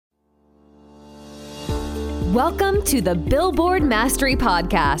Welcome to the Billboard Mastery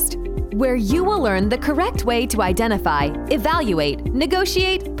Podcast, where you will learn the correct way to identify, evaluate,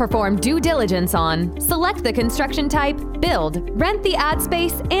 negotiate, perform due diligence on, select the construction type, build, rent the ad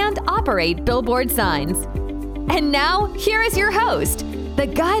space, and operate billboard signs. And now, here is your host, the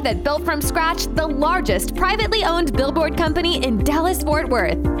guy that built from scratch the largest privately owned billboard company in Dallas-Fort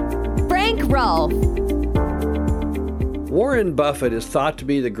Worth, Frank Rolfe. Warren Buffett is thought to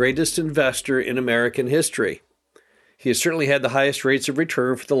be the greatest investor in American history. He has certainly had the highest rates of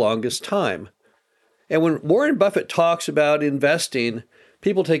return for the longest time. And when Warren Buffett talks about investing,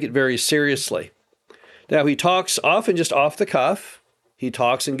 people take it very seriously. Now, he talks often just off the cuff. He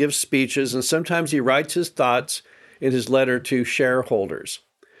talks and gives speeches, and sometimes he writes his thoughts in his letter to shareholders.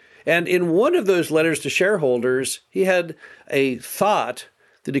 And in one of those letters to shareholders, he had a thought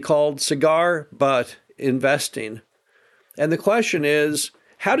that he called cigar butt investing. And the question is,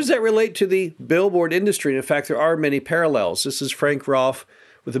 how does that relate to the billboard industry? And in fact, there are many parallels. This is Frank Rolfe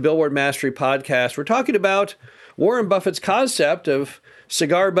with the Billboard Mastery podcast. We're talking about Warren Buffett's concept of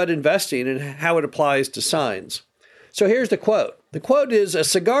cigar butt investing and how it applies to signs. So here's the quote. The quote is, "A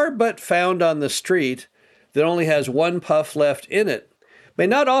cigar butt found on the street that only has one puff left in it may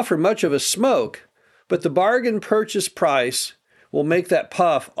not offer much of a smoke, but the bargain purchase price will make that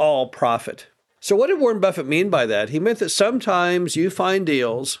puff all profit." So what did Warren Buffett mean by that? He meant that sometimes you find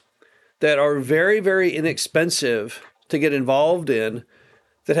deals that are very, very inexpensive to get involved in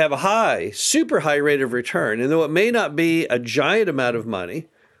that have a high, super high rate of return. And though it may not be a giant amount of money,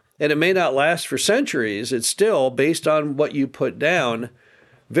 and it may not last for centuries, it's still, based on what you put down,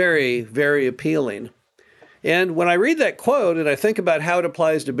 very, very appealing. And when I read that quote and I think about how it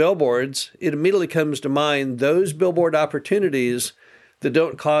applies to billboards, it immediately comes to mind those billboard opportunities that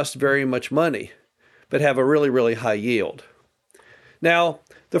don't cost very much money, but have a really, really high yield. Now,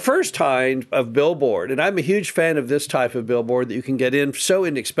 the first kind of billboard, and I'm a huge fan of this type of billboard that you can get in so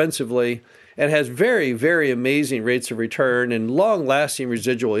inexpensively and has very, very amazing rates of return and long-lasting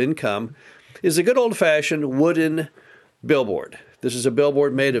residual income, is a good old-fashioned wooden billboard. This is a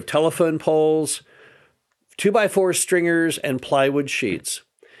billboard made of telephone poles, 2x4 stringers, and plywood sheets.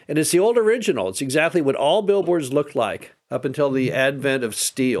 And it's the old original. It's exactly what all billboards looked like up until the advent of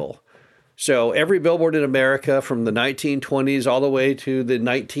steel. So every billboard in America from the 1920s all the way to the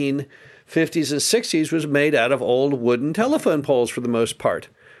 1950s and 60s was made out of old wooden telephone poles for the most part.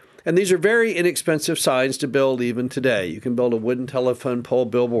 And these are very inexpensive signs to build even today. You can build a wooden telephone pole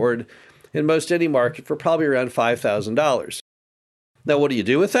billboard in most any market for probably around $5,000. Now, what do you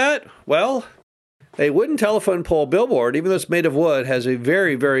do with that? Well, a wooden telephone pole billboard, even though it's made of wood, has a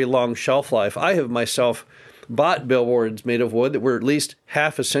very, very long shelf life. I have myself bought billboards made of wood that were at least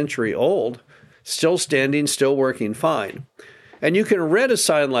half a century old, still standing, still working fine. And you can rent a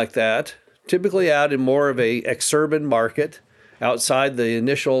sign like that, typically out in more of a exurban market, outside the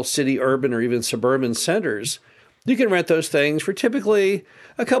initial city, urban, or even suburban centers. You can rent those things for typically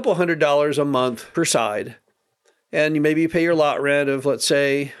a couple $100 a month per side. And you maybe pay your lot rent of, let's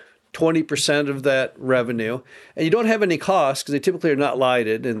say, 20% of that revenue. And you don't have any costs because they typically are not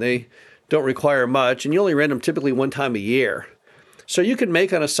lighted and they don't require much, and you only rent them typically one time a year. So you can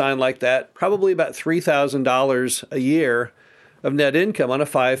make on a sign like that probably about $3,000 a year of net income on a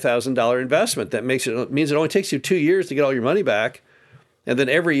 $5,000 investment. That means it only takes you 2 years to get all your money back, and then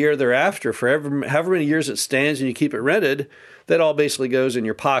every year thereafter, for however many years it stands and you keep it rented, that all basically goes in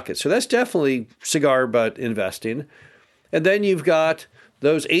your pocket. So that's definitely cigar butt investing. And then you've got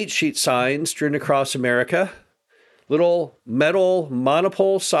those 8-sheet signs strewn across America, little metal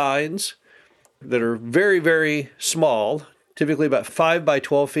monopole signs that are very, very small, typically about 5 by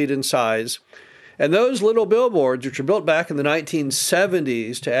 12 feet in size. And those little billboards, which were built back in the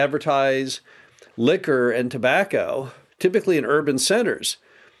 1970s to advertise liquor and tobacco, typically in urban centers,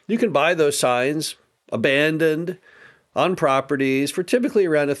 you can buy those signs abandoned on properties for typically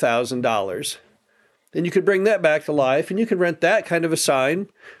around $1,000. And you could bring that back to life, and you can rent that kind of a sign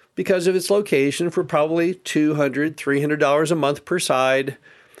because of its location for probably $200, $300 a month per side.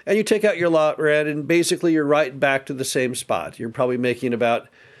 And you take out your lot rent, and basically you're right back to the same spot. You're probably making about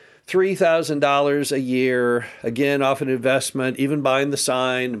 $3,000 a year, again, off an investment, even buying the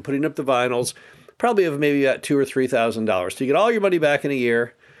sign and putting up the vinyls, probably of maybe about $2,000 or $3,000. So you get all your money back in a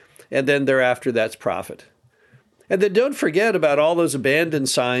year, and then thereafter, that's profit. And then don't forget about all those abandoned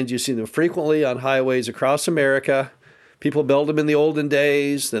signs. You see them frequently on highways across America. People built them in the olden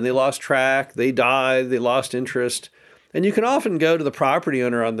days, then they lost track, they died, they lost interest. And you can often go to the property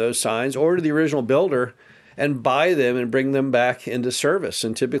owner on those signs or to the original builder and buy them and bring them back into service.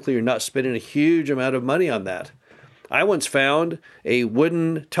 And typically you're not spending a huge amount of money on that. I once found a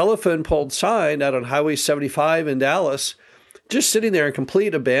wooden telephone pole sign out on Highway 75 in Dallas, just sitting there in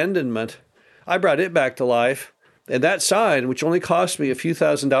complete abandonment. I brought it back to life. And that sign, which only cost me a few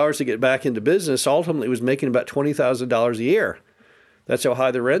 $1,000s to get back into business, ultimately was making about $20,000 a year. That's how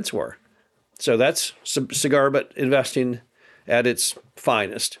high the rents were. So that's cigar butt investing at its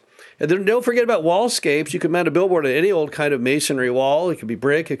finest. And then don't forget about wallscapes. You can mount a billboard on any old kind of masonry wall. It could be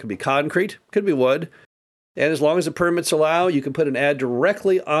brick, it could be concrete, it could be wood. And as long as the permits allow, you can put an ad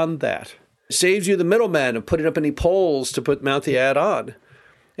directly on that. It saves you the middleman of putting up any poles to mount the ad on.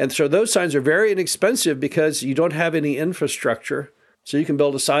 And so those signs are very inexpensive because you don't have any infrastructure. So you can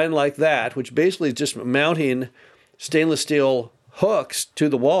build a sign like that, which basically is just mounting stainless steel hooks to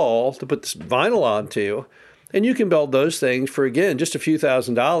the wall to put this vinyl onto. And you can build those things for, again, just a few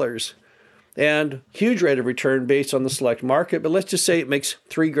 $1,000s. And huge rate of return based on the select market. But let's just say it makes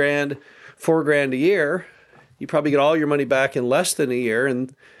 $3,000, $4,000 a year. You probably get all your money back in less than a year,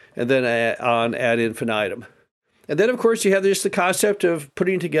 and then on ad infinitum. And then, of course, you have just the concept of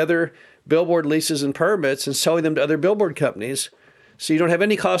putting together billboard leases and permits and selling them to other billboard companies. So you don't have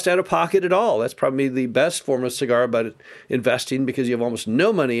any cost out of pocket at all. That's probably the best form of cigar butt investing because you have almost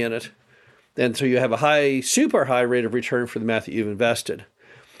no money in it. And so you have a super high rate of return for the amount that you've invested.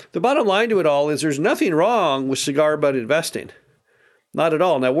 The bottom line to it all is there's nothing wrong with cigar butt investing. Not at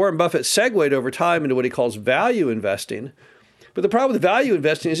all. Now, Warren Buffett segued over time into what he calls value investing. But the problem with value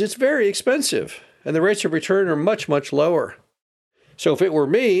investing is it's very expensive. And the rates of return are much, much lower. So if it were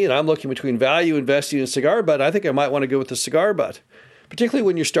me and I'm looking between value investing and cigar butt, I think I might want to go with the cigar butt, particularly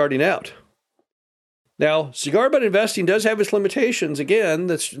when you're starting out. Now, cigar butt investing does have its limitations. Again,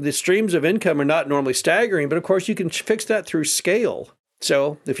 the streams of income are not normally staggering, but of course you can fix that through scale.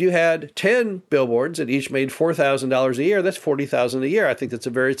 So if you had 10 billboards that each made $4,000 a year, that's $40,000 a year. I think that's a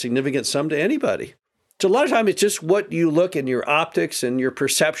very significant sum to anybody. So a lot of times it's just what you look in your optics and your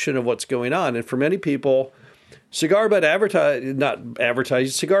perception of what's going on. And for many people, cigar butt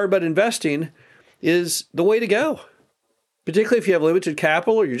investing is the way to go. Particularly if you have limited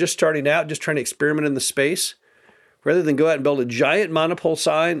capital or you're just starting out, just trying to experiment in the space. Rather than go out and build a giant monopole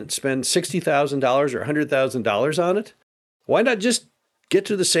sign and spend $60,000 or $100,000 on it, why not just get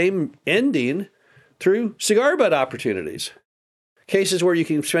to the same ending through cigar butt opportunities? Cases where you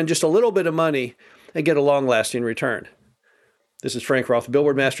can spend just a little bit of money and get a long-lasting return. This is Frank Roth,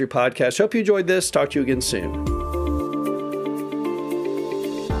 Billboard Mastery Podcast. Hope you enjoyed this. Talk to you again soon.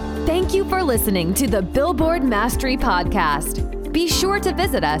 Thank you for listening to the Billboard Mastery Podcast. Be sure to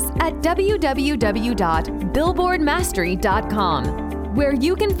visit us at www.billboardmastery.com, where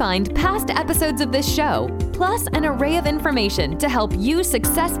you can find past episodes of this show, plus an array of information to help you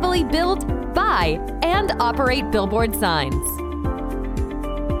successfully build, buy, and operate billboard signs.